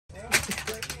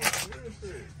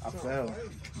I fell.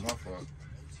 My fault.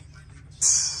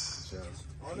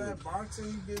 All that boxing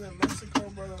you did in Mexico,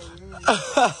 brother. What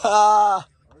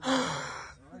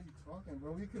are you talking,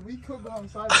 bro? We could go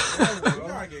outside. We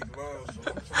gotta get gloves,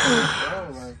 bro. I'm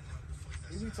trying to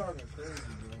we be talking crazy,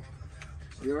 bro.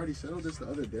 We already settled this the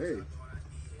other day. Man,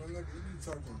 look, we be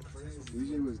talking crazy.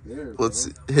 BJ was there, bro. Let's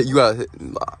hit. You gotta hit.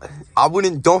 I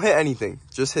wouldn't. Don't hit anything.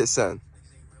 Just hit send.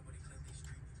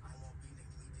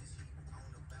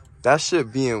 That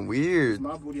shit being weird.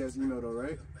 My booty has email though,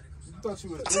 right? You thought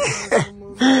you was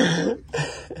different.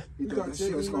 You thought this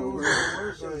shit was gonna work?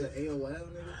 AOL,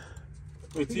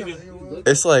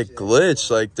 It's like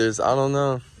glitch. Like there's. I don't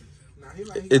know.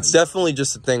 It's definitely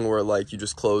just a thing where like you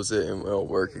just close it and it'll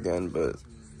work again. But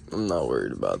I'm not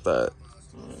worried about that.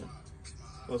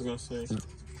 I was gonna say.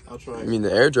 I'll try. I mean the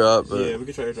airdrop. But yeah, we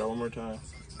can try airdrop one more time.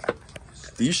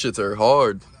 These shits are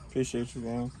hard. Appreciate you,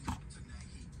 man.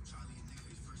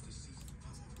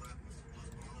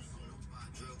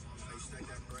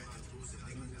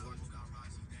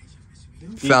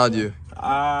 Found you.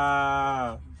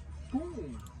 Ah.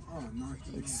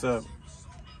 Except.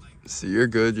 See, you're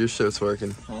good. Your shit's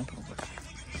working.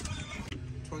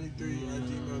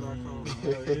 23@gmail.com.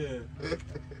 Hell yeah.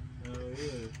 Hell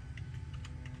yeah.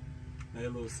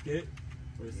 That little skit.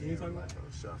 What you talking about?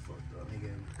 Shot fucked up.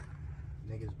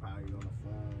 Niggas probably on the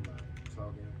phone, like,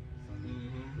 talking.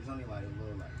 It's only like a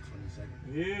little, like, 20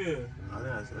 seconds. Yeah. I think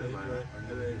that's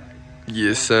everybody.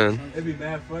 Yes, son. It'd be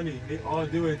mad funny. They all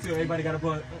do it too. Everybody got a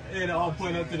blunt and they all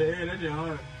point up to the air. That's your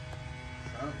hard.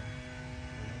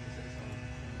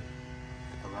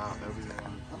 Around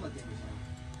everyone. I'm gonna think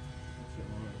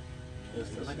of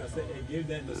something. Like I said, hey, give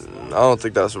that the slow. I don't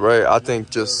think that's right. I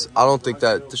don't think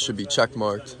that should be check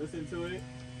marked. Listen to it.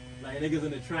 Like niggas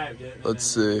in the trap. Yeah. Let's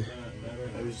see.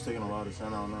 Maybe it's just taking a while to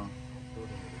send. I don't know.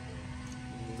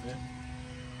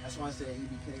 That's why I said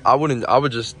EBK. I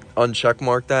would just uncheck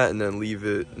mark that and then leave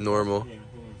it normal.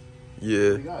 Yeah.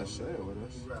 You gotta share it with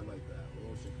us.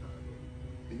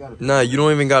 You gotta. Nah, you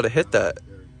don't even gotta hit that.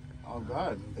 Oh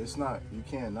God, it's not. You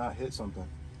can't not hit something.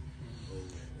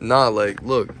 Nah, like,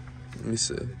 look. Let me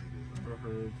see.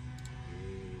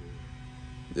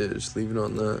 Yeah, just leave it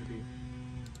on that.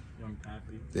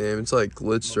 Damn, it's like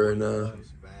glitched right now.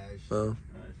 Oh.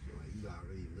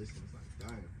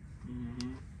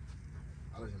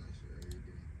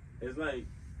 It's like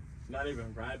not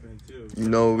even rapping too. You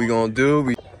know what we gonna do?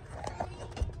 We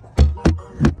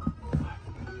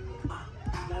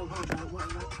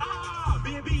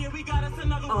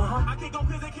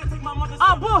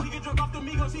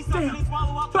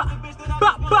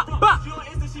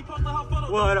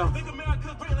What up?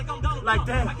 Like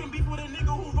that.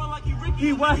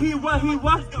 He what?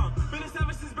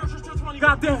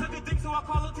 Goddamn.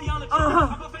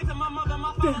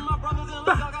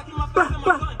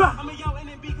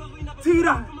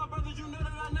 Tita.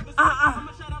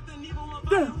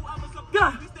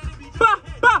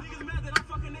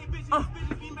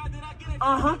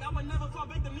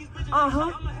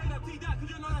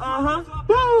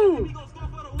 Woo.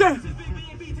 Damn.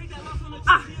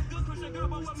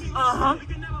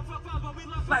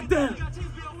 Like that.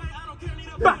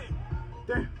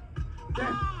 Damn.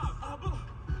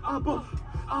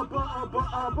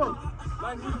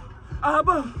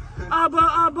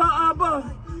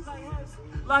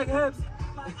 Like hips.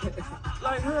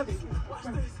 Like hips.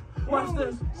 Watch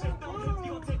this.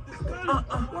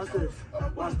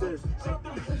 Watch this.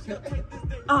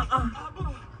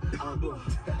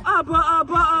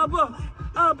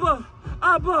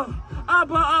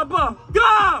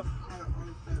 Go!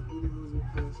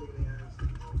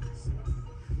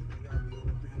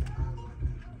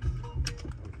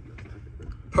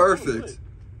 perfect.